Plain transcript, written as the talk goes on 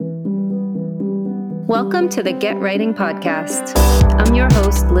Welcome to the Get Writing Podcast. I'm your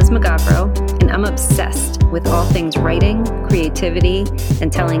host, Liz McGavro, and I'm obsessed with all things writing, creativity,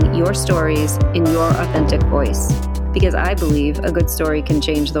 and telling your stories in your authentic voice, because I believe a good story can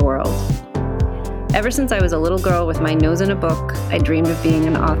change the world. Ever since I was a little girl with my nose in a book, I dreamed of being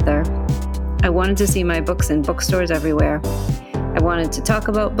an author. I wanted to see my books in bookstores everywhere. I wanted to talk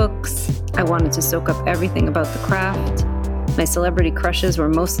about books. I wanted to soak up everything about the craft. My celebrity crushes were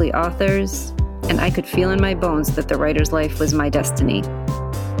mostly authors, and I could feel in my bones that the writer's life was my destiny.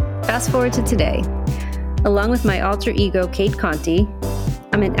 Fast forward to today. Along with my alter ego, Kate Conti,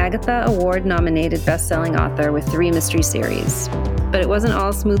 I'm an Agatha Award-nominated best-selling author with 3 mystery series. But it wasn't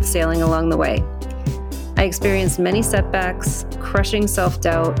all smooth sailing along the way. I experienced many setbacks, crushing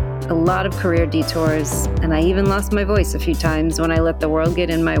self-doubt, a lot of career detours, and I even lost my voice a few times when I let the world get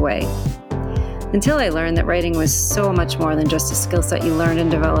in my way. Until I learned that writing was so much more than just a skill set you learned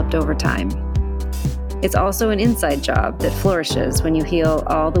and developed over time. It's also an inside job that flourishes when you heal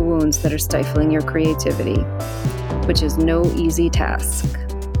all the wounds that are stifling your creativity, which is no easy task.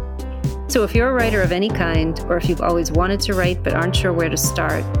 So if you're a writer of any kind, or if you've always wanted to write but aren't sure where to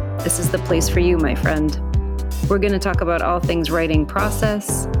start, this is the place for you, my friend. We're going to talk about all things writing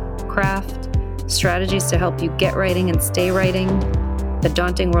process, craft, strategies to help you get writing and stay writing, the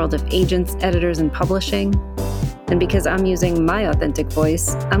daunting world of agents, editors, and publishing. And because I'm using my authentic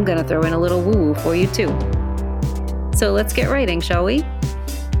voice, I'm going to throw in a little woo-woo for you too. So let's get writing, shall we?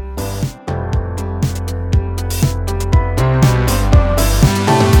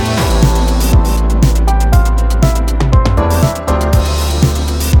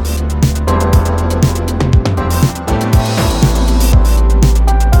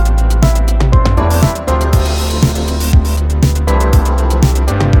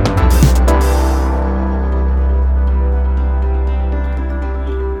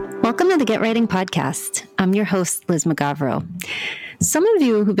 Welcome to the Get Writing Podcast. I'm your host, Liz McGavro. Some of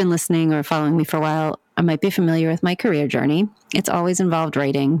you who've been listening or following me for a while might be familiar with my career journey. It's always involved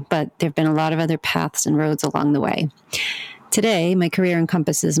writing, but there have been a lot of other paths and roads along the way. Today, my career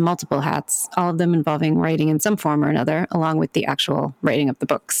encompasses multiple hats, all of them involving writing in some form or another, along with the actual writing of the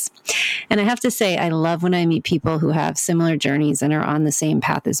books. And I have to say, I love when I meet people who have similar journeys and are on the same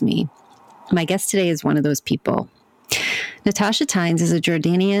path as me. My guest today is one of those people. Natasha Tynes is a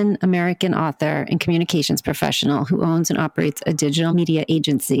Jordanian-American author and communications professional who owns and operates a digital media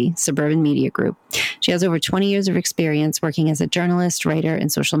agency, Suburban Media Group. She has over 20 years of experience working as a journalist, writer,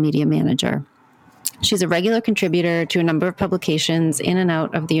 and social media manager. She's a regular contributor to a number of publications in and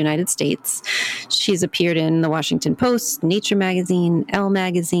out of the United States. She's appeared in the Washington Post, Nature Magazine, Elle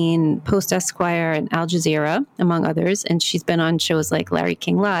Magazine, Post Esquire, and Al Jazeera, among others. And she's been on shows like Larry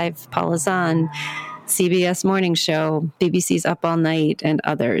King Live, Paula Zahn, CBS Morning Show, BBC's Up All Night, and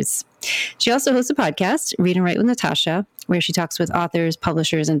others. She also hosts a podcast, Read and Write with Natasha, where she talks with authors,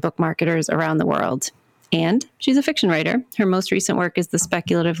 publishers, and book marketers around the world. And she's a fiction writer. Her most recent work is the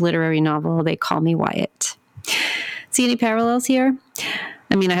speculative literary novel, They Call Me Wyatt. See any parallels here?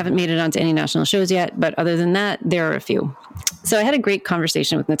 I mean, I haven't made it onto any national shows yet, but other than that, there are a few. So I had a great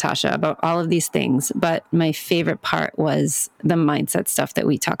conversation with Natasha about all of these things, but my favorite part was the mindset stuff that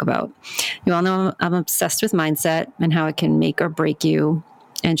we talk about. You all know I'm obsessed with mindset and how it can make or break you,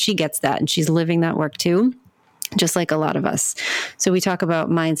 and she gets that, and she's living that work too, just like a lot of us. So we talk about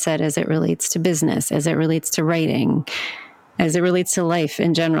mindset as it relates to business, as it relates to writing, as it relates to life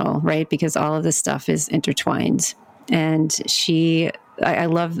in general, right? Because all of this stuff is intertwined. And I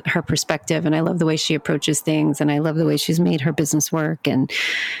love her perspective, and I love the way she approaches things, and I love the way she's made her business work and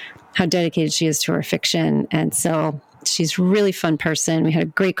how dedicated she is to her fiction. And so she's a really fun person. We had a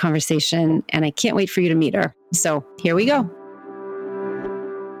great conversation, and I can't wait for you to meet her. So here we go.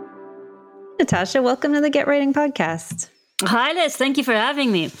 Natasha, welcome to the Get Writing Podcast. Hi, Liz. Thank you for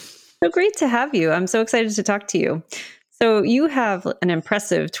having me. So great to have you. I'm so excited to talk to you. So you have an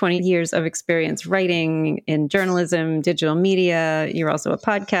impressive 20 years of experience writing in journalism, digital media. You're also a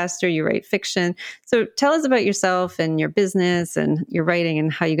podcaster. You write fiction. So tell us about yourself and your business and your writing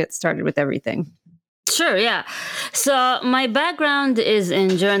and how you got started with everything. Sure, yeah. So my background is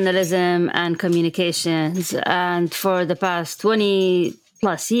in journalism and communications. And for the past 20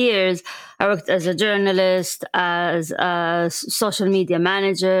 plus years, I worked as a journalist, as a social media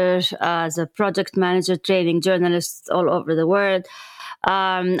manager, as a project manager, training journalists all over the world.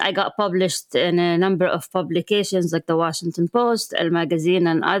 I got published in a number of publications like the Washington Post, Elle Magazine,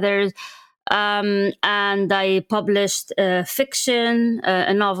 and others. And I published fiction,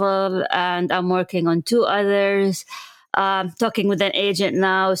 a novel, and I'm working on 2 others. Talking with an agent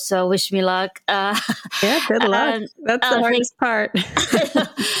now, so wish me luck. Yeah, good luck. That's the hardest part.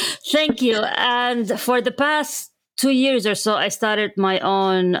 Thank you. And for the past 2 years or so, I started my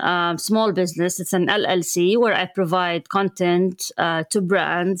own small business. It's an LLC where I provide content to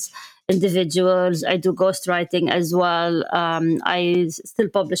brands, individuals. I do ghostwriting as well. I still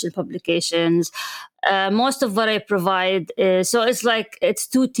publish in publications. Most of what I provide is so it's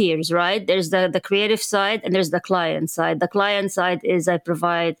two tiers, right? There's the creative side and there's the client side. The client side is I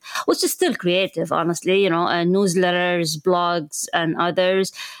provide, which is still creative, honestly, newsletters, blogs, and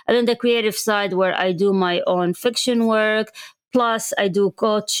others. And then the creative side where I do my own fiction work. Plus, I do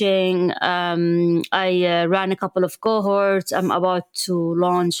coaching. I ran a couple of cohorts. I'm about to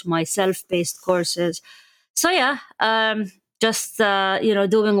launch my self-paced courses. So yeah, just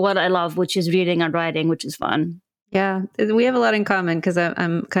doing what I love, which is reading and writing, which is fun. Yeah, we have a lot in common because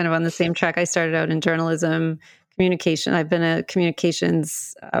I'm kind of on the same track. I started out in journalism, communication. I've been a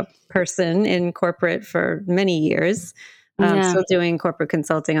communications person in corporate for many years. Still doing corporate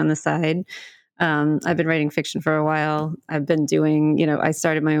consulting on the side. I've been writing fiction for a while. I've been doing, I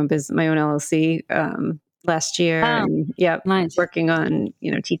started my own business, my own LLC last year. Oh, And nice. working on,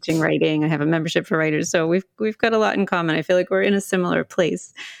 teaching writing. I have a membership for writers. So we've got a lot in common. I feel like we're in a similar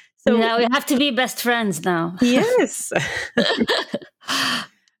place. So yeah, we have to be best friends now. Yes.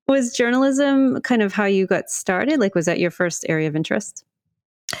 Was journalism kind of how you got started? Like, was that your first area of interest?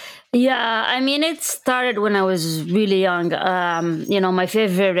 Yeah, I mean, it started when I was really young. My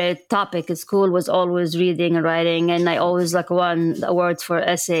favorite topic at school was always reading and writing, and I always won awards for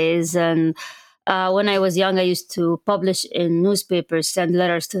essays. And when I was young, I used to publish in newspapers, send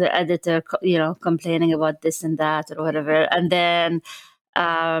letters to the editor, complaining about this and that or whatever. And then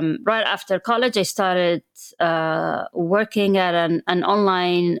right after college, I started working at an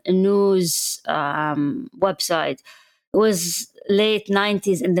online news website. It was late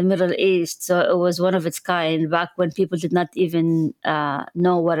 90s in the Middle East, so it was one of its kind back when people did not even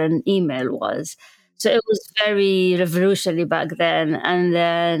know what an email was. So it was very revolutionary back then. And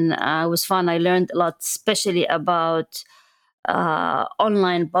then it was fun. I learned a lot, especially about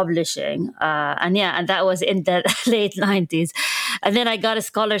online publishing. And that was in the late 90s. And then I got a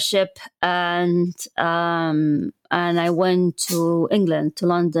scholarship and I went to England, to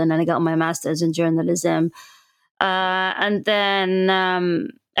London, and I got my master's in journalism. And then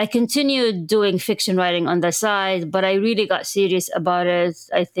I continued doing fiction writing on the side, but I really got serious about it,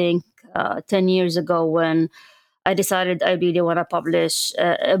 I think, 10 years ago when I decided I really want to publish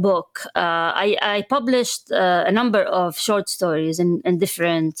a book. I published a number of short stories in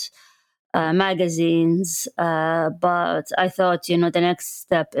different magazines, but I thought, the next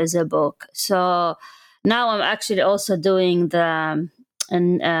step is a book. So now I'm actually also doing the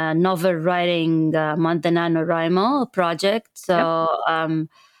novel writing Monte NaNoWriMo project. So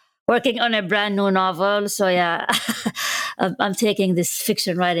working on a brand new novel. So yeah, I'm taking this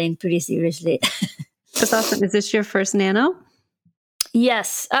fiction writing pretty seriously. That's awesome. Is this your first nano?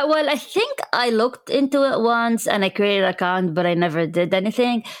 Yes. Well, I think I looked into it once and I created an account, but I never did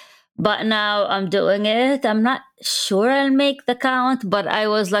anything. But now I'm doing it. I'm not sure I'll make the count, but I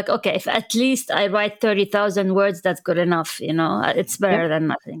was like, okay, if at least I write 30,000 words, that's good enough. It's better than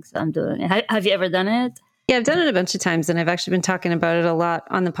nothing. So I'm doing it. Have you ever done it? Yeah, I've done it a bunch of times, and I've actually been talking about it a lot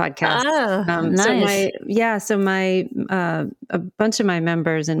on the podcast. Oh, nice. A bunch of my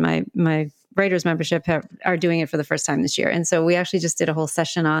members in my writers membership are doing it for the first time this year. And so we actually just did a whole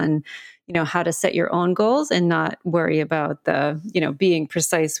session on, how to set your own goals and not worry about the, being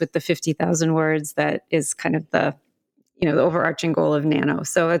precise with the 50,000 words that is kind of the, the overarching goal of Nano.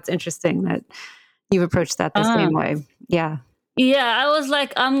 So it's interesting that you've approached that the same way. Yeah. Yeah, I was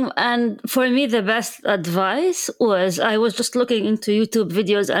like, and for me, the best advice was I was just looking into YouTube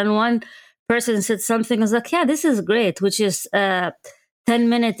videos and one person said something. I was like, yeah, this is great, which is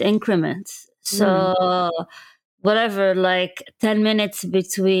 10-minute increments. So whatever, 10 minutes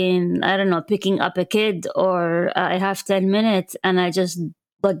between, I don't know, picking up a kid or I have 10 minutes and I just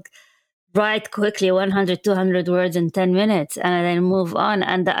write quickly 100, 200 words in 10 minutes and then move on.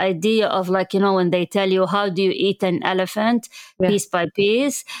 And the idea of when they tell you, how do you eat an elephant piece by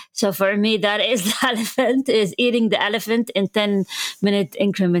piece? So for me, that is the elephant, is eating the elephant in 10-minute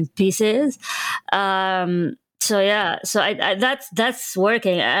increment pieces. So that's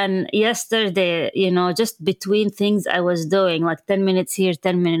working. And yesterday, just between things I was doing, 10 minutes here,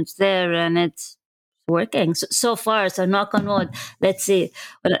 10 minutes there, and it's working so far. So knock on wood. Let's see.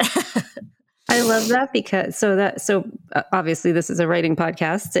 I love that because obviously this is a writing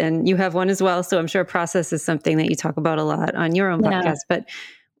podcast and you have one as well. So I'm sure process is something that you talk about a lot on your own podcast, but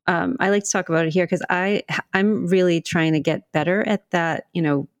I like to talk about it here because I'm really trying to get better at that,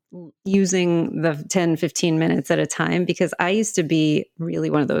 using the 10, 15 minutes at a time, because I used to be really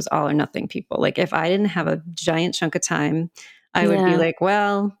one of those all or nothing people. Like if I didn't have a giant chunk of time, I would be Yeah. like,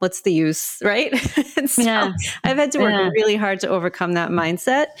 well, what's the use? Right. And so Yeah. I've had to work Yeah. really hard to overcome that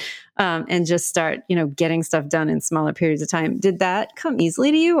mindset, and just start, getting stuff done in smaller periods of time. Did that come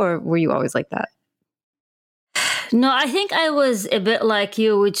easily to you, or were you always like that? No, I think I was a bit like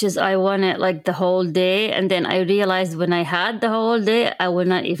you, which is I wanted like the whole day. And then I realized when I had the whole day, I would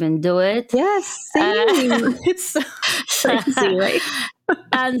not even do it. Yes, same. Uh, It's so crazy, right?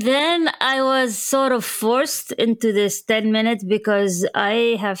 and then I was sort of forced into this 10 minutes because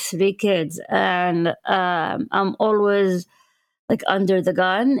I have 3 kids, and I'm always like under the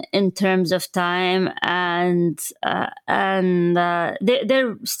gun in terms of time, and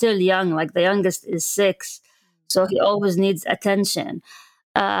they're still young. Like the youngest is 6, so he always needs attention.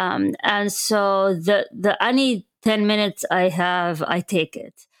 And so the any 10 minutes I have, I take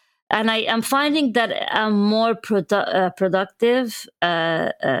it, and I am finding that I'm more productive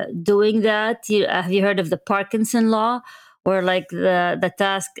doing that. Have you heard of the Parkinson law, where like the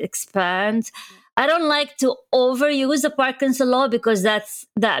task expands? I don't like to overuse the Parkinson law because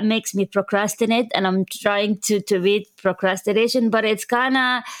that makes me procrastinate, and I'm trying to beat procrastination. But it's kind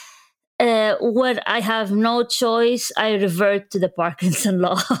of when I have no choice, I revert to the Parkinson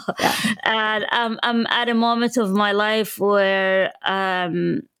law. Yeah. And I'm at a moment of my life where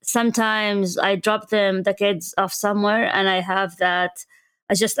sometimes I drop the kids off somewhere, and I have that.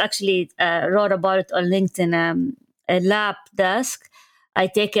 I just actually wrote about it on LinkedIn. A lap desk. I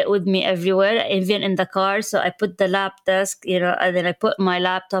take it with me everywhere, even in the car. So I put the lap desk, and then I put my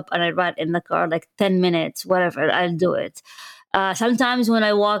laptop and I write in the car like 10 minutes, whatever, I'll do it. Sometimes when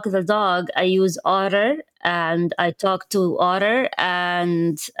I walk the dog, I use Otter and I talk to Otter,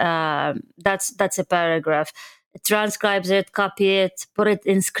 and that's a paragraph. It transcribes it, copy it, put it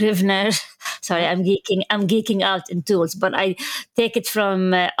in Scrivener. Sorry, I'm geeking out in tools, but I take it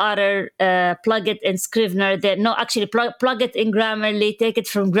from Otter, plug it in Scrivener. Then no, actually plug it in Grammarly. Take it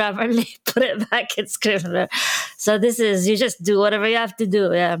from Grammarly, put it back in Scrivener. So you just do whatever you have to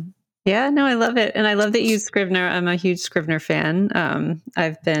do. Yeah. Yeah, no, I love it. And I love that you use Scrivener. I'm a huge Scrivener fan.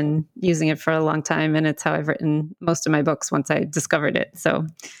 I've been using it for a long time, and it's how I've written most of my books once I discovered it. So,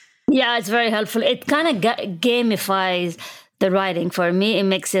 yeah, it's very helpful. It kind of gamifies the writing for me. It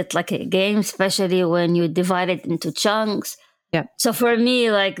makes it like a game, especially when you divide it into chunks. yeah. So for me,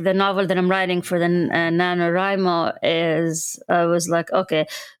 like the novel that I'm writing for the NaNoWriMo I was like, okay,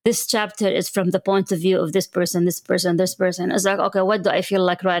 this chapter is from the point of view of this person, this person, this person. It's like, okay, what do I feel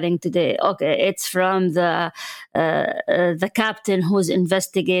like writing today? Okay, it's from the captain who's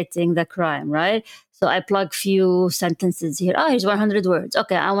investigating the crime, right? So I plug few sentences here. Oh, here's 100 words.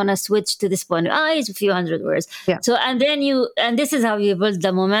 Okay, I want to switch to this point. Oh, here's a few hundred words. Yeah. So and this is how you build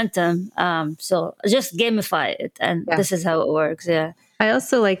the momentum. So just gamify it, and this is how it works. Yeah. I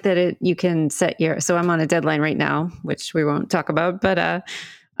also like that you can set so I'm on a deadline right now, which we won't talk about, but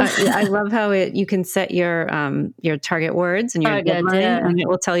I love how you can set your target words and your deadline, and it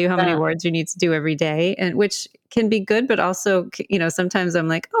will tell you how many words you need to do every day, and which can be good, but also, sometimes I'm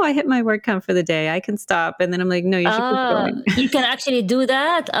like, oh, I hit my word count for the day, I can stop, and then I'm like, no, you should keep going. You can actually do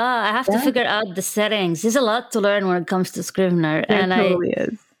that. I have to figure out the settings. There's a lot to learn when it comes to Scrivener, There totally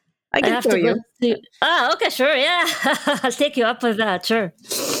is. I can have show to you. Okay, sure, yeah. I'll take you up with that. Sure.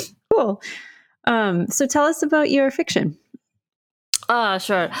 Cool. So tell us about your fiction.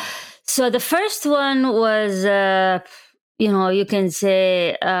 Sure. So the first one was, you can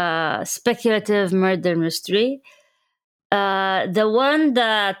say speculative murder mystery. The one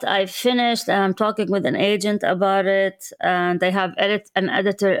that I finished, and I'm talking with an agent about it, and I have an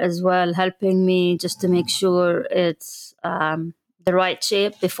editor as well helping me just to make sure it's the right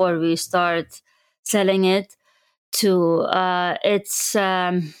shape before we start selling it. It's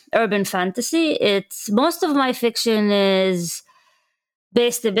urban fantasy. It's most of my fiction is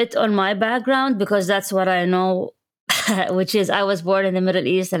based a bit on my background because that's what I know, which is I was born in the Middle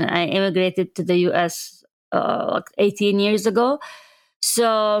East and I immigrated to the US like 18 years ago.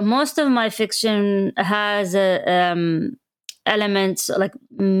 So most of my fiction has elements like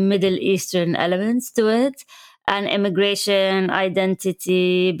Middle Eastern elements to it, and immigration,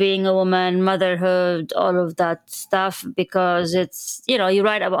 identity, being a woman, motherhood, all of that stuff, because it's, you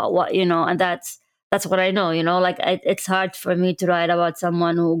write about what you know, and that's what I know, like it's hard for me to write about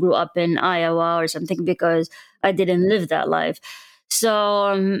someone who grew up in Iowa or something because I didn't live that life.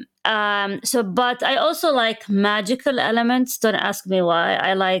 So, but I also like magical elements. Don't ask me why.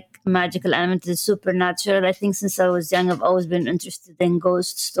 I like magical elements. It's supernatural. I think since I was young, I've always been interested in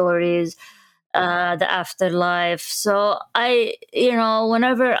ghost stories. the afterlife. So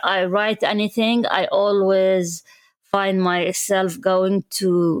whenever I write anything, I always find myself going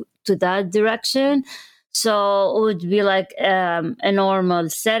to that direction. So it would be like a normal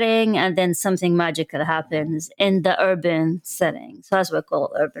setting, and then something magical happens in the urban setting. So that's what I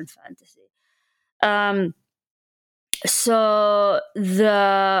call urban fantasy. Um, so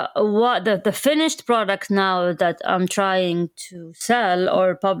the finished product now that I'm trying to sell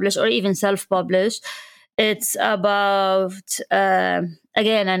or publish or even self-publish, it's about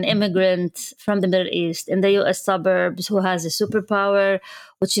again an immigrant from the Middle East in the U.S. suburbs who has a superpower,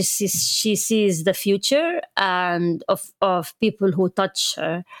 which is she sees the future and of people who touch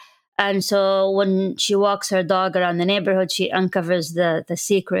her. And so when she walks her dog around the neighborhood, she uncovers the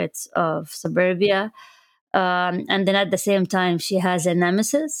secrets of suburbia. And then at the same time, she has a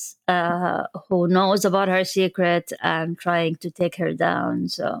nemesis who knows about her secret and trying to take her down.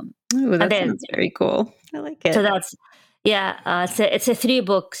 So, Ooh, and that then sounds very cool. I like it. so that's it's a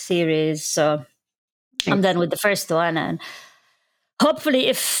 3-book series. So I'm done with the first one, and hopefully,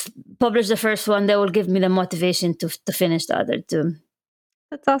 if publish the first one, they will give me the motivation to finish the other two.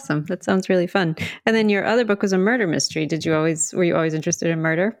 That's awesome. That sounds really fun. And then your other book was a murder mystery. Were you always interested in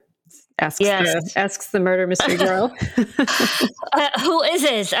murder? Yes. Asks the murder mystery girl. Who is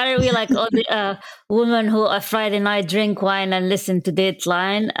it? Are we like all the women who a Friday night drink wine and listen to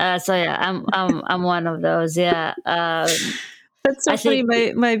Dateline? So yeah, I'm one of those. Yeah. That's so funny.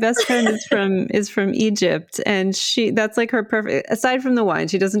 My best friend is from Egypt, and that's like her perfect. Aside from the wine,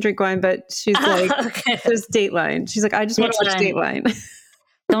 she doesn't drink wine, but she's like, there's Dateline. She's like, I just want to watch Dateline.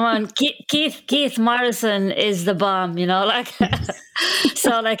 Come on, Keith Morrison is the bomb, like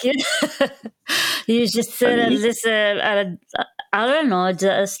so like you just sit and listen, and I don't know,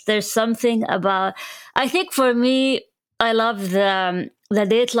 just there's something about. I think for me, I love the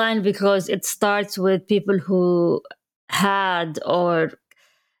Dateline because it starts with people who had or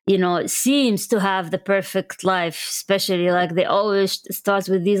seems to have the perfect life, especially like they always start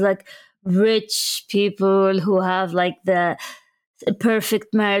with these like rich people who have like the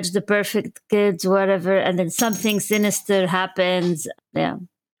perfect marriage, the perfect kids, whatever, and then something sinister happens. Yeah.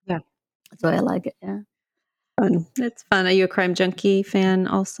 That's why I like it. Yeah, fun. It's fun. Are you a crime junkie fan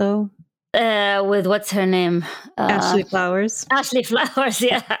also? With what's her name? Ashley Flowers. Ashley Flowers,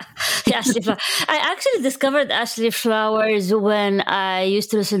 yeah. Ashley Flowers. I actually discovered Ashley Flowers when I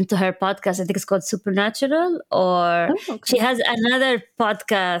used to listen to her podcast. I think it's called Supernatural, or she has another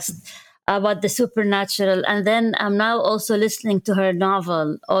podcast about the supernatural. And then I'm now also listening to her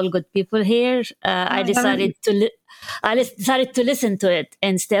novel, All Good People Here. I decided to listen to it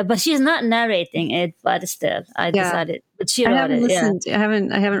instead, but she's not narrating it. But still, I decided. But she wrote it. I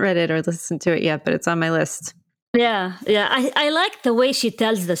haven't read it or listened to it yet, but it's on my list. Yeah. I like the way she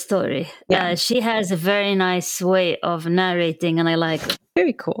tells the story. Yeah. She has a very nice way of narrating, and I like it.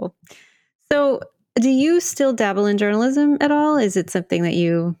 Very cool. So, do you still dabble in journalism at all? Is it something that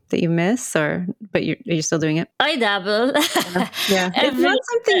you miss, are you still doing it? I dabble. Yeah. It's not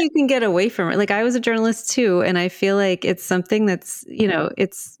something you can get away from. Like, I was a journalist too, and I feel like it's something that's,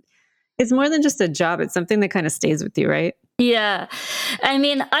 it's more than just a job. It's something that kind of stays with you, right? Yeah. I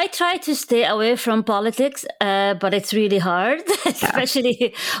mean, I try to stay away from politics, but it's really hard,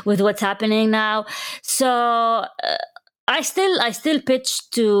 especially with what's happening now. So I still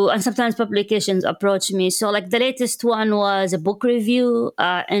pitch to, and sometimes publications approach me. So like the latest one was a book review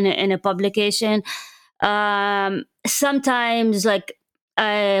in a publication. Sometimes like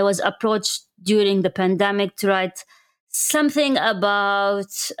I was approached during the pandemic to write something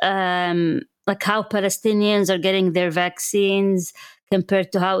about like how Palestinians are getting their vaccines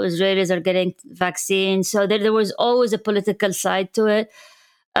compared to how Israelis are getting vaccines. So there was always a political side to it.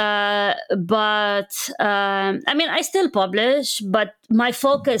 But I mean, I still publish, but my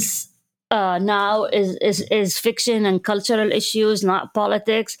focus now is fiction and cultural issues, not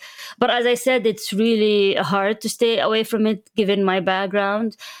politics. But as I said, it's really hard to stay away from it given my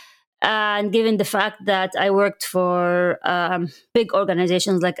background. And given the fact that I worked for big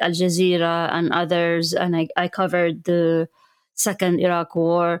organizations like Al Jazeera and others, and I covered the Second Iraq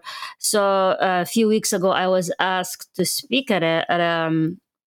War. So a few weeks ago, I was asked to speak at a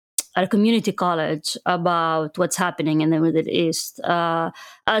community college about what's happening in the Middle East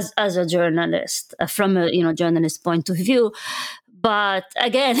as a journalist from a journalist point of view. But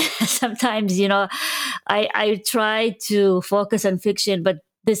again, sometimes I try to focus on fiction, but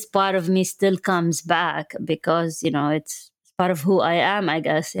this part of me still comes back because it's part of who I am, I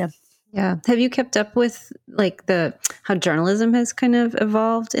guess. Yeah. Yeah. Have you kept up with like how journalism has kind of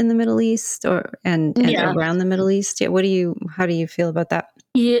evolved in the Middle East and Yeah. around the Middle East? Yeah. How do you feel about that?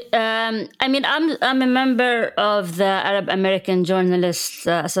 Yeah, I mean, I'm a member of the Arab American Journalists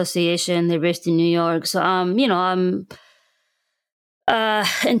Association. They're based in New York, so I'm in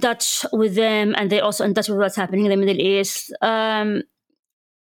touch with them, and they're also in touch with what's happening in the Middle East.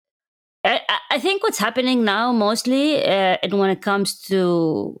 I think what's happening now mostly, and when it comes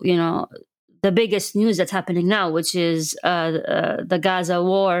to the biggest news that's happening now, which is the Gaza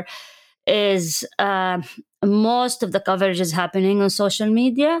war, is most of the coverage is happening on social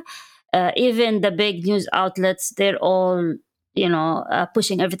media. Even the big news outlets, they're all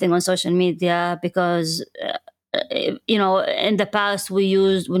pushing everything on social media because in the past we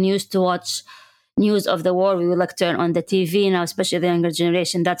used to watch news of the war, we would like turn on the TV. Now, especially the younger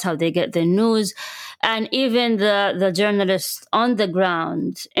generation, that's how they get their news. And even the journalists on the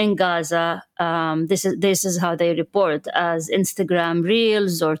ground in Gaza, this is how they report, as Instagram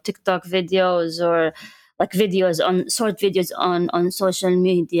reels or TikTok videos, or like short videos on social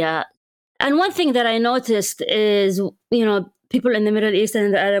media. And one thing that I noticed is, people in the Middle East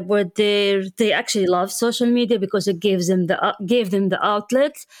and the Arab world, they actually love social media because it gave them the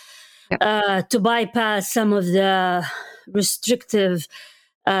outlet to bypass some of the restrictive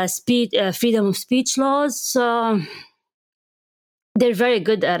freedom of speech laws. So they're very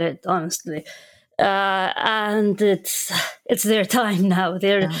good at it, honestly. And it's their time now.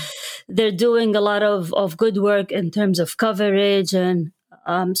 They're doing a lot of good work in terms of coverage, and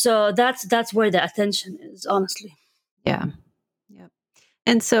so that's where the attention is, honestly. Yeah. Yeah.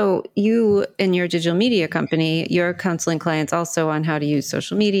 And so you, in your digital media company, you're counseling clients also on how to use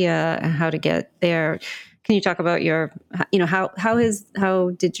social media and how to get there. Can you talk about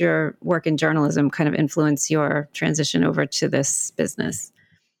how did your work in journalism kind of influence your transition over to this business?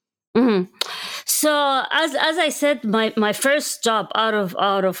 Mhm. So as I said, my first job out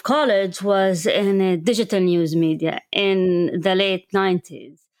of college was in digital news media in the late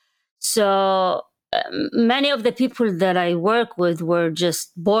 90s. So many of the people that I work with were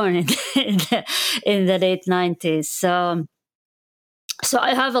just born in the late 90s. So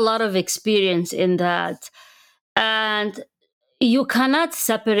I have a lot of experience in that. And you cannot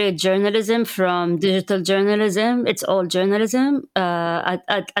separate journalism from digital journalism. It's all journalism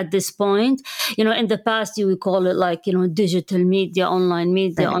at this point. In the past, you would call it like, digital media, Right.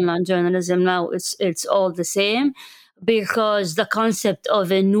 online journalism. Now it's all the same, because the concept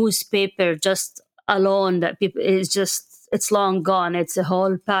of a newspaper just alone, that people is just, it's long gone. It's a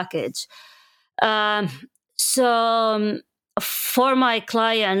whole package. Um, so for my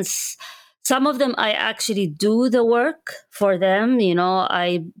clients, some of them I actually do the work for them.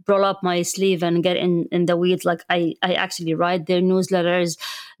 I roll up my sleeve and get in the weeds. Like I actually write their newsletters,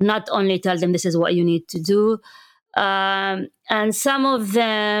 not only tell them this is what you need to do. And some of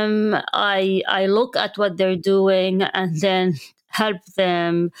them I look at what they're doing and then help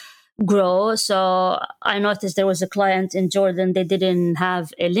them grow. So I noticed there was a client in Jordan, they didn't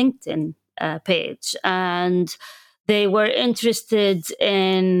have a LinkedIn page, and they were interested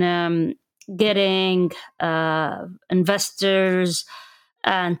in getting investors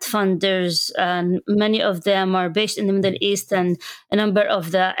and funders, and many of them are based in the Middle East, and a number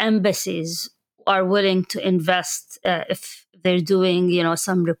of the embassies are willing to invest if they're doing,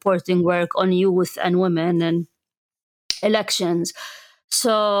 some reporting work on youth and women and elections.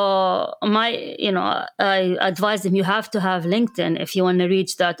 So I advise them, you have to have LinkedIn if you want to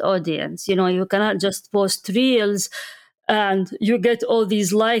reach that audience. You cannot just post reels and you get all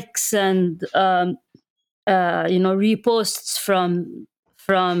these likes and reposts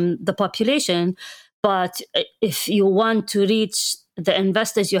from the population. But if you want to reach the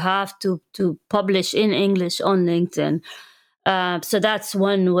investors, you have to publish in English on LinkedIn. So that's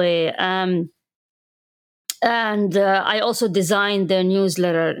one way. And I also designed their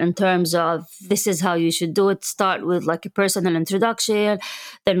newsletter in terms of, this is how you should do it. Start with like a personal introduction,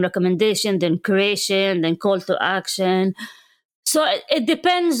 then recommendation, then creation, then call to action. So it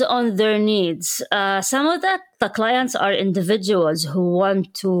depends on their needs. Some of the clients are individuals who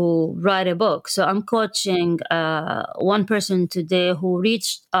want to write a book. So I'm coaching one person today who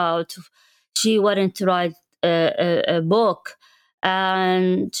reached out. She wanted to write a book,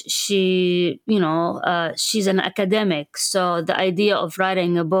 and she's an academic. So the idea of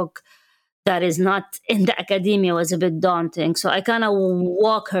writing a book that is not in the academia was a bit daunting. So I kind of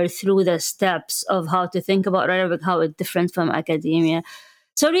walk her through the steps of how to think about Arabic, how it's different from academia.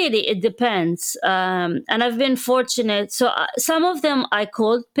 So really, it depends. And I've been fortunate. So some of them I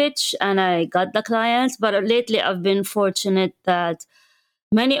cold pitch and I got the clients, but lately I've been fortunate that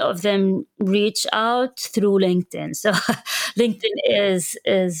many of them reach out through LinkedIn. So LinkedIn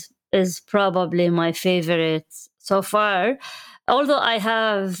is probably my favorite so far. Although I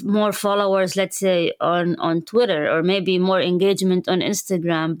have more followers, let's say on Twitter, or maybe more engagement on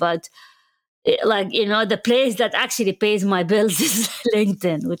Instagram, but like, the place that actually pays my bills is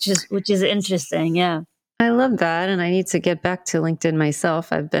LinkedIn, which is interesting. Yeah. I love that, and I need to get back to LinkedIn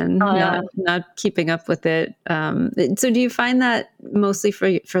myself. I've been Oh yeah. not keeping up with it. So, do you find that mostly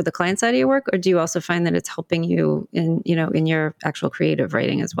for the client side of your work, or do you also find that it's helping you in your actual creative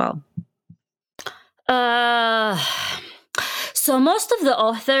writing as well? Uh, so most of the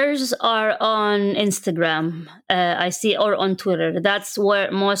authors are on Instagram, I see, or on Twitter. That's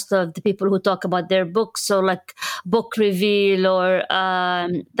where most of the people who talk about their books, so like book reveal, or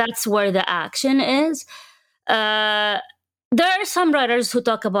that's where the action is. Uh, there are some writers who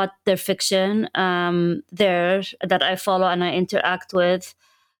talk about their fiction there that I follow and I interact with.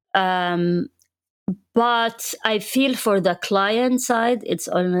 Um, but I feel for the client side, it's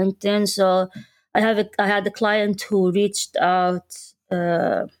on LinkedIn. So I had a client who reached out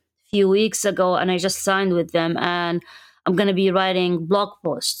a few weeks ago, and I just signed with them, and I'm going to be writing blog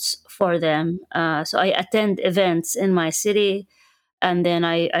posts for them. So I attend events in my city, and then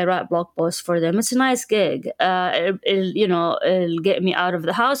I write blog posts for them. It's a nice gig. It'll get me out of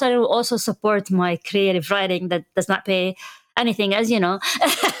the house, and it will also support my creative writing that does not pay anything, as you know.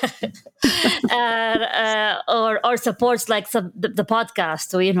 Or supports like the podcast,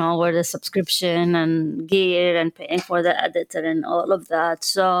 so where the subscription and gear and paying for the editor and all of that.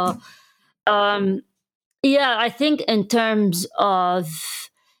 So yeah, I think in terms of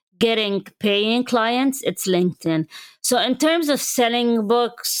getting paying clients, it's LinkedIn. So in terms of selling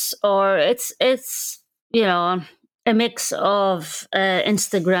books, or it's a mix of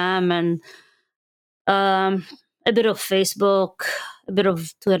Instagram and a bit of Facebook, a bit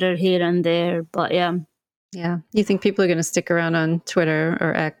of Twitter here and there. But yeah. Yeah. You think people are going to stick around on Twitter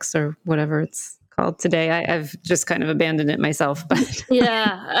or X or whatever it's called today? I've just kind of abandoned it myself, but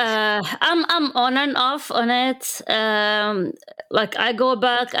Yeah, I'm on and off on it. Like I go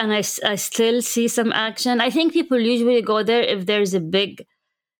back and I still see some action. I think people usually go there if there's a big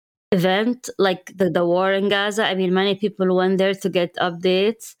event like the war in Gaza. I mean, many people went there to get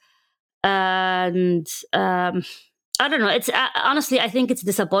updates, and I don't know. It's honestly, I think it's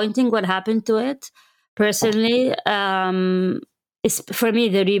disappointing what happened to it. Personally, it's for me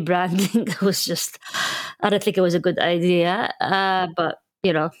the rebranding was just. I don't think it was a good idea. But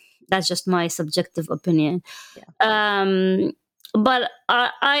that's just my subjective opinion. Um, but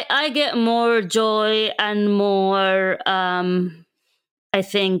I get more joy and more. I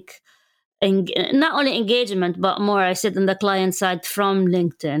think not only engagement, but more, I said, on the client side from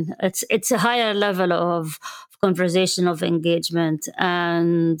LinkedIn. It's a higher level of conversation, of engagement,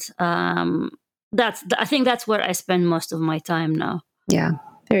 and I think that's where I spend most of my time now. yeah,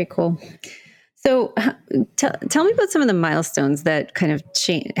 very cool. So, tell me about some of the milestones that kind of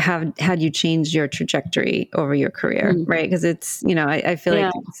have had you change your trajectory over your career, right? Because it's, I feel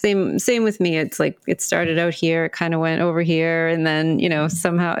like same with me. It's like it started out here, it kind of went over here, and then,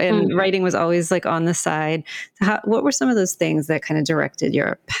 somehow, and writing was always like on the side. What were some of those things that kind of directed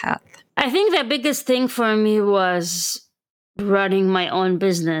your path? I think the biggest thing for me was running my own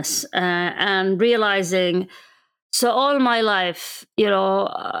business and realizing. So all my life,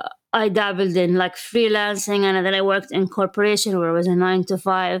 I dabbled in like freelancing, and then I worked in corporation where it was a 9 to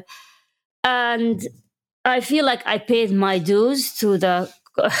 5, and I feel like I paid my dues to the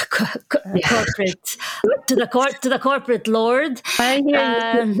corporate, to the corporate lord. I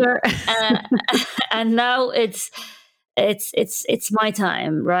hear you, sister. And now it's my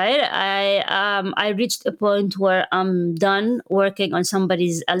time, right? I reached a point where I'm done working on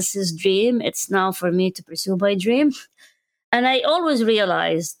somebody else's dream. It's now for me to pursue my dream. And I always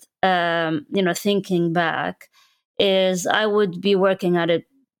realized, thinking back, is I would be working at a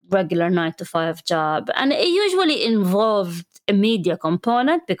regular 9 to 5 job, and it usually involved a media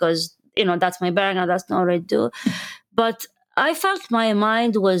component because that's my background, that's not what I do. But I felt my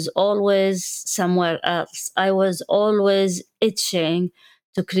mind was always somewhere else. I was always itching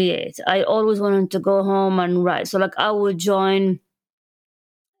to create. I always wanted to go home and write. So like I would join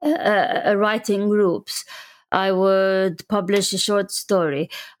writing groups. I would publish a short story.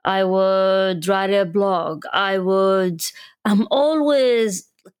 I would write a blog. I'm always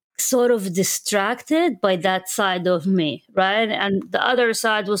sort of distracted by that side of me, right? And the other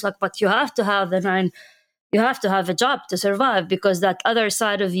side was like, but you have to have you have to have a job to survive, because that other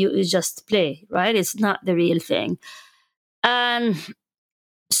side of you is just play, right? It's not the real thing. And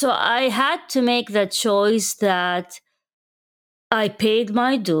so I had to make that choice that I paid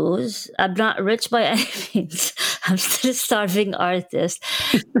my dues. I'm not rich by any means. I'm still a starving artist,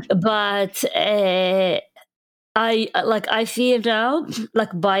 but I feel now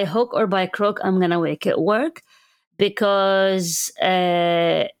like by hook or by crook, I'm gonna make it work because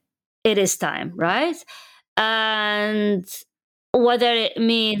it is time, right? And whether it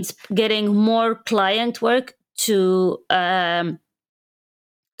means getting more client work to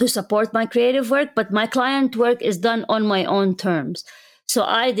support my creative work, but my client work is done on my own terms. So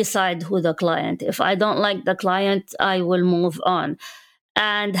I decide who the client. If I don't like the client, I will move on.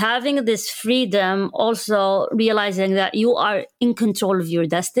 And having this freedom, also realizing that you are in control of your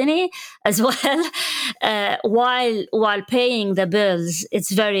destiny as well, while paying the bills,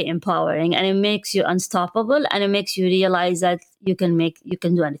 it's very empowering, and it makes you unstoppable, and it makes you realize that you can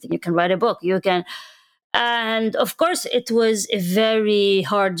do anything. You can write a book, you can. And of course, it was a very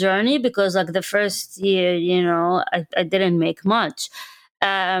hard journey because, like, the first year, I didn't make much.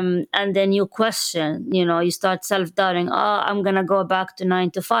 And then you question, you start self-doubting. Oh, I'm gonna go back to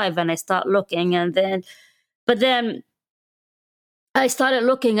 9 to 5, and I start looking, but then I started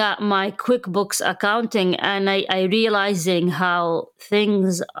looking at my QuickBooks accounting, and I realizing how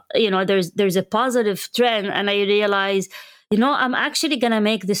things, there's a positive trend, and I realize, I'm actually gonna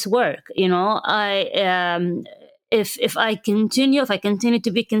make this work. If I continue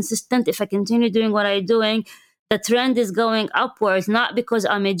to be consistent, if I continue doing what I'm doing, the trend is going upwards, not because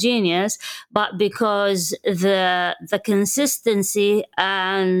I'm a genius, but because the consistency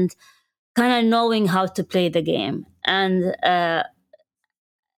and kind of knowing how to play the game. And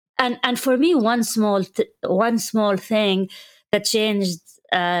for me, one small thing that changed,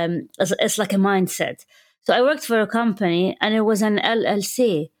 it's like a mindset. So I worked for a company, and it was an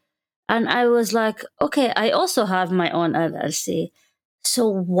LLC, and I was like, okay, I also have my own LLC. So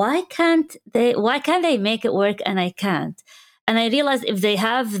why can't they make it work and I can't? And I realized if they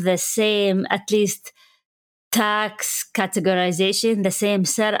have the same, at least, tax categorization, the same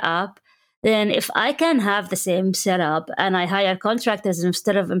setup, then if I can have the same setup and I hire contractors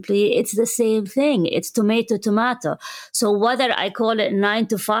instead of employee, it's the same thing. It's tomato. So whether I call it 9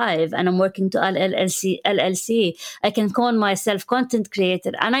 to 5 and I'm working to LLC, I can call myself content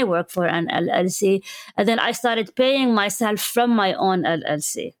creator and I work for an LLC. And then I started paying myself from my own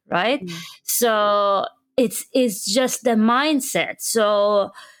LLC, right? So it's just the mindset.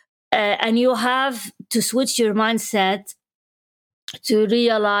 So, and you have to switch your mindset to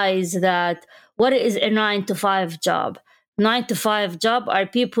realize that what is a 9 to 5 job? 9 to 5 job are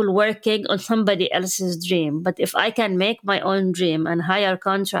people working on somebody else's dream. But if I can make my own dream and hire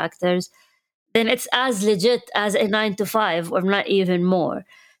contractors, then it's as legit as a 9 to 5, or not even more.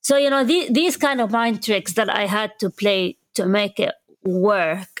 So, these kind of mind tricks that I had to play to make it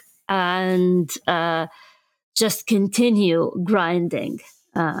work, and just continue grinding.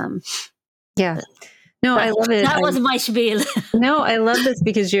 Yeah. No, I love it. That was my spiel. No, I love this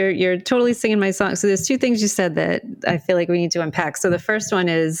because you're totally singing my song. So there's two things you said that I feel like we need to unpack. So the first one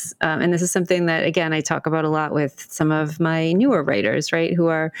is, and this is something that, again, I talk about a lot with some of my newer writers, right? Who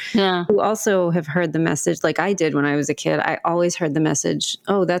also have heard the message like I did when I was a kid. I always heard the message,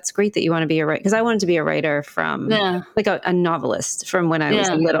 oh, that's great that you want to be a writer. Because I wanted to be a writer from like a novelist from when I was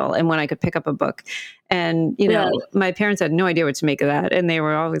little and when I could pick up a book. And, my parents had no idea what to make of that. And they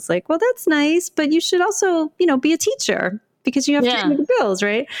were always like, well, that's nice, but you should also, be a teacher because you have to pay the bills,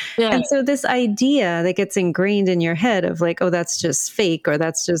 right? Yeah. And so this idea that gets ingrained in your head of like, oh, that's just fake, or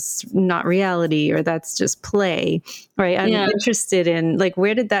that's just not reality, or that's just play, right? I'm interested in like,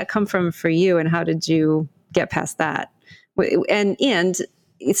 where did that come from for you, and how did you get past that? And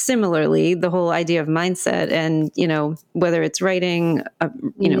similarly, the whole idea of mindset and, whether it's writing,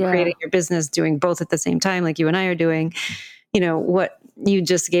 creating your business, doing both at the same time, like you and I are doing, what you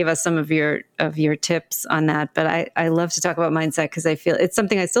just gave us some of your tips on that. But I love to talk about mindset because I feel it's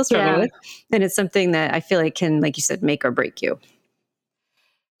something I still struggle with. And it's something that I feel like can, like you said, make or break you.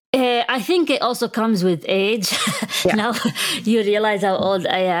 I think it also comes with age. Now you realize how old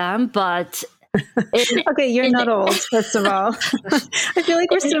I am, but... Okay, you're not old, first of all. I feel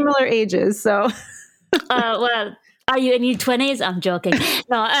like we're similar ages, so. Well, are you in your 20s? I'm joking.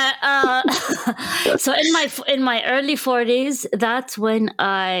 No. So in my early 40s, that's when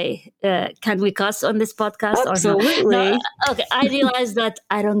I can we cuss on this podcast? Absolutely. Or no? Okay, I realized that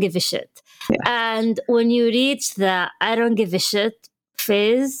I don't give a shit. Yeah. And when you reach the I don't give a shit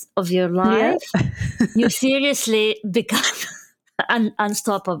phase of your life, you seriously become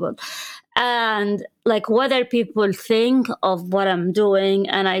unstoppable. And like whether people think of what I'm doing,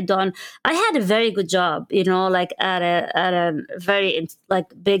 and I had a very good job, like at a very like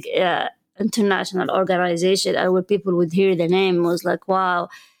big international organization, and where people would hear the name was like, wow,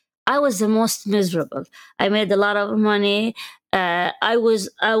 I was the most miserable. I made a lot of money. I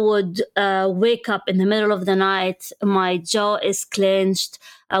would wake up in the middle of the night. My jaw is clenched.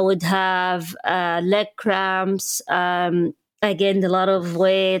 I would have leg cramps. I gained a lot of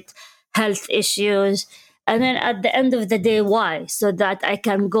weight, health issues. And then at the end of the day, why? So that I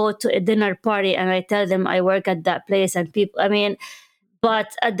can go to a dinner party and I tell them I work at that place and people, I mean,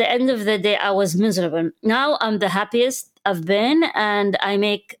 but at the end of the day, I was miserable. Now I'm the happiest I've been, and I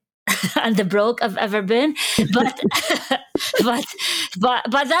make and the broke I've ever been. But but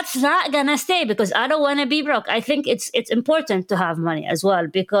but that's not gonna stay because I don't want to be broke. I think it's important to have money as well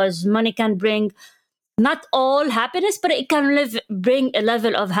because money can bring not all happiness, but it can bring a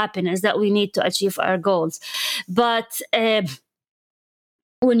level of happiness that we need to achieve our goals. But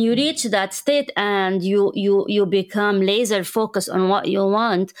when you reach that state and you become laser focused on what you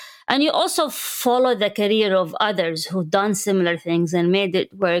want, and you also follow the career of others who've done similar things and made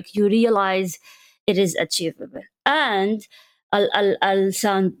it work, you realize it is achievable. And I'll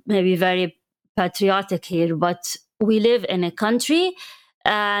sound maybe very patriotic here, but we live in a country,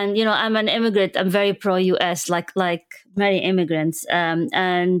 and I'm an immigrant. I'm very pro US, like many immigrants,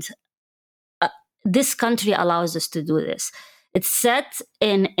 and this country allows us to do this. It's set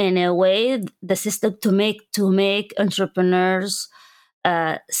in a way, the system to make entrepreneurs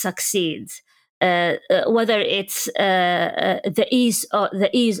succeed. Whether it's the ease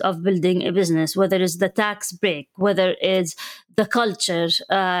of building a business, whether it's the tax break, whether it's the culture,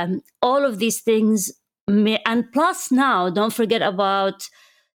 all of these things. And plus, now don't forget about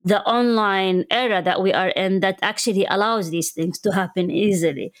the online era that we are in, that actually allows these things to happen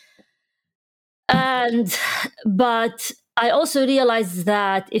easily. But I also realized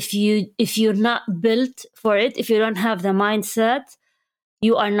that if you're not built for it, if you don't have the mindset,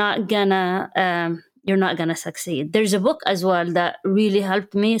 you're not gonna succeed. There's a book as well that really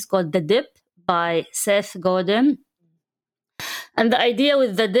helped me. It's called The Dip by Seth Godin. And the idea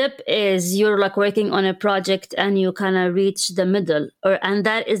with the dip is you're like working on a project and you kind of reach the middle, and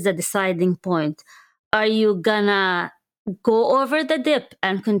that is the deciding point. Are you gonna go over the dip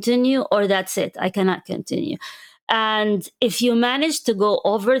and continue, or that's it, I cannot continue? And if you manage to go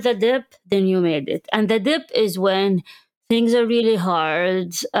over the dip, then you made it. And the dip is when things are really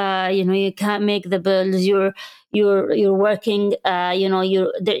hard. You can't make the bills. You're working.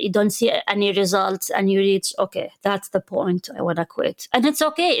 You don't see any results, and you reach. Okay, that's the point. I want to quit, and it's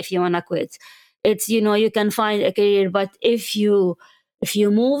okay if you want to quit. It's you can find a career, but if you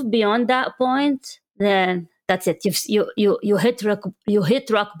move beyond that point, then that's it. You hit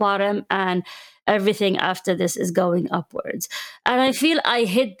rock bottom, and everything after this is going upwards. And I feel I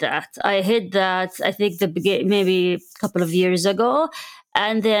hit that. I think maybe a couple of years ago,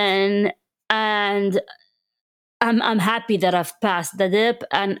 and I'm happy that I've passed the dip,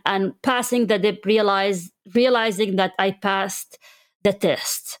 and passing the dip, realizing that I passed the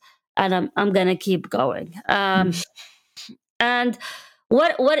test, and I'm gonna keep going. And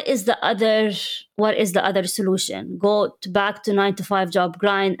what is the other solution? Go back to 9 to 5 job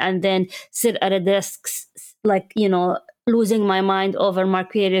grind and then sit at a desk, losing my mind over my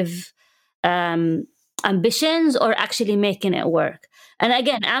creative ambitions, or actually making it work? And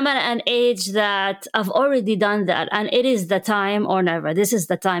again, I'm at an age that I've already done that, and it is the time or never. This is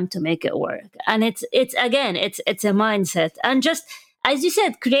the time to make it work. And it's a mindset. And just as you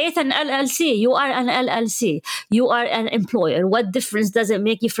said, create an LLC. You are an LLC. You are an employer. What difference does it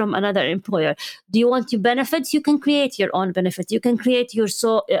make you from another employer? Do you want your benefits? You can create your own benefit. You can create your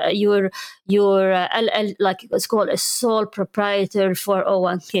like it's called a sole proprietor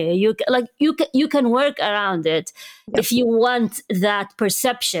 401k. You can work around it. Yep. If you want that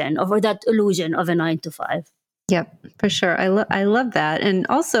perception or that illusion of a 9 to 5. Yep, for sure. I love that. And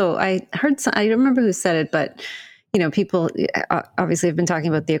also, I remember who said it, but people obviously have been talking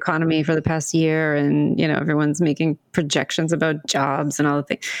about the economy for the past year, and, everyone's making projections about jobs and all the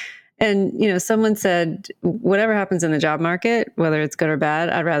things. And, someone said, whatever happens in the job market, whether it's good or bad,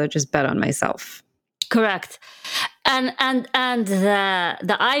 I'd rather just bet on myself. Correct. And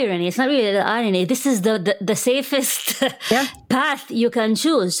the irony, it's not really the irony. This is the safest path you can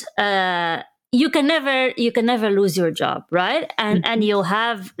choose. You can never lose your job, right? And you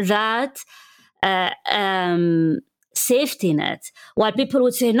have that safety net. While people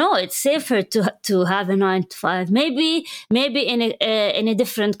would say, no, it's safer to have a 9 to 5. Maybe in a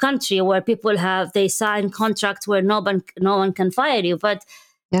different country where people they sign contracts where no one can fire you, but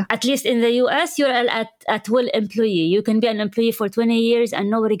at least in the US, you're at will employee. You can be an employee for 20 years and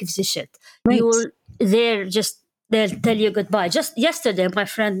nobody gives a shit. Right. They'll tell you goodbye. Just yesterday, my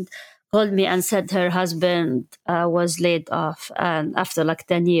friend called me and said her husband was laid off and after like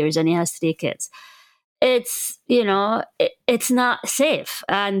 10 years and he has 3 kids. It's, it's not safe.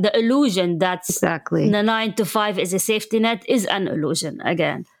 And the illusion that Exactly. the 9 to 5 is a safety net is an illusion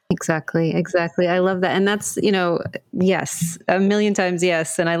again. Exactly. I love that. And that's, yes, a million times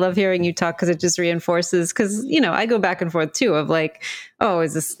yes. And I love hearing you talk because it just reinforces, because, I go back and forth too of like, oh,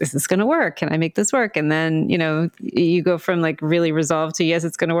 is this going to work? Can I make this work? And then, you go from like really resolved to yes,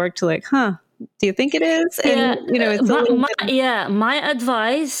 it's going to work to like, do you think it is? And, it's my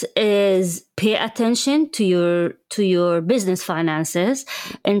advice is pay attention to your business finances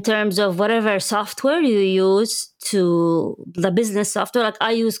in terms of whatever software you use, to the business software. Like I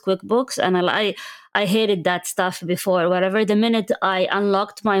use QuickBooks and I hated that stuff before. Whatever, the minute I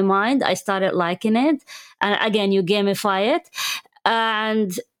unlocked my mind, I started liking it. And again, you gamify it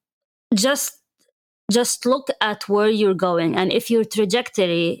and just look at where you're going. And if your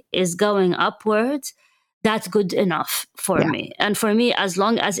trajectory is going upwards, that's good enough for me. And for me, as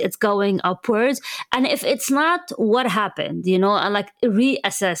long as it's going upwards, and if it's not, what happened, and like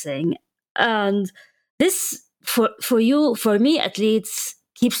reassessing. And this for me at least,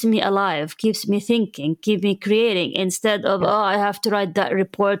 keeps me alive, keeps me thinking, keep me creating, instead of, I have to write that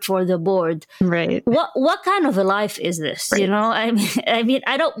report for the board. Right. What kind of a life is this? Right. I mean,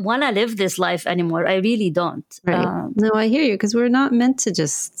 I don't want to live this life anymore. I really don't. Right. No, I hear you, because we're not meant to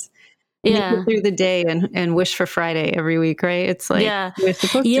just make it through the day and wish for Friday every week, right? It's like we're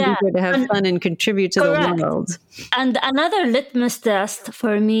supposed to be here to have fun and contribute to the world. And another litmus test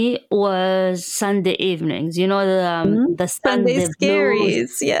for me was Sunday evenings. The Sunday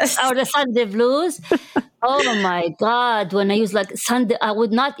scaries, yes. Or the Sunday blues. Oh my God. When I use like Sunday, I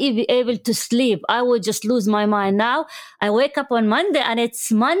would not even be able to sleep. I would just lose my mind. Now I wake up on Monday and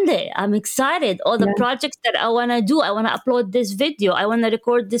it's Monday. I'm excited. All the projects that I want to do. I want to upload this video. I want to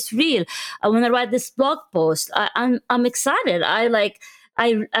record this reel. I want to write this blog post. I'm excited. I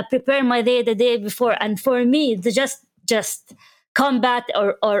prepare my day the day before. And for me, the just combat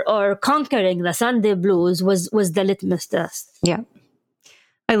or conquering the Sunday blues was the litmus test. Yeah.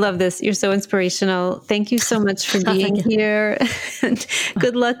 I love this. You're so inspirational. Thank you so much for being here. And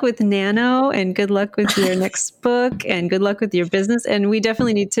good luck with Nano, and good luck with your next book, and good luck with your business. And we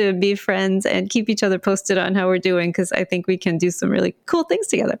definitely need to be friends and keep each other posted on how we're doing, because I think we can do some really cool things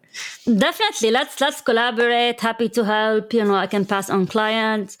together. Definitely. Let's collaborate. Happy to help. I can pass on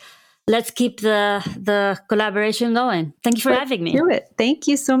clients. Let's keep the collaboration going. Thank you for having me. Do it. Thank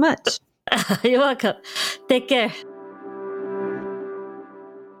you so much. You're welcome. Take care.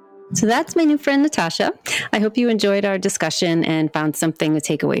 So that's my new friend, Natasha. I hope you enjoyed our discussion and found something to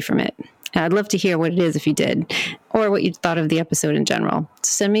take away from it. I'd love to hear what it is if you did, or what you thought of the episode in general.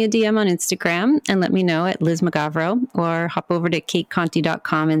 Send me a DM on Instagram and let me know at Liz Magavro, or hop over to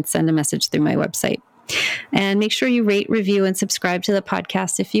kateconti.com and send a message through my website. And make sure you rate, review, and subscribe to the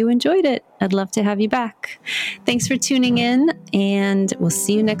podcast if you enjoyed it. I'd love to have you back. Thanks for tuning in, and we'll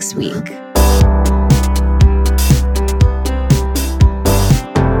see you next week.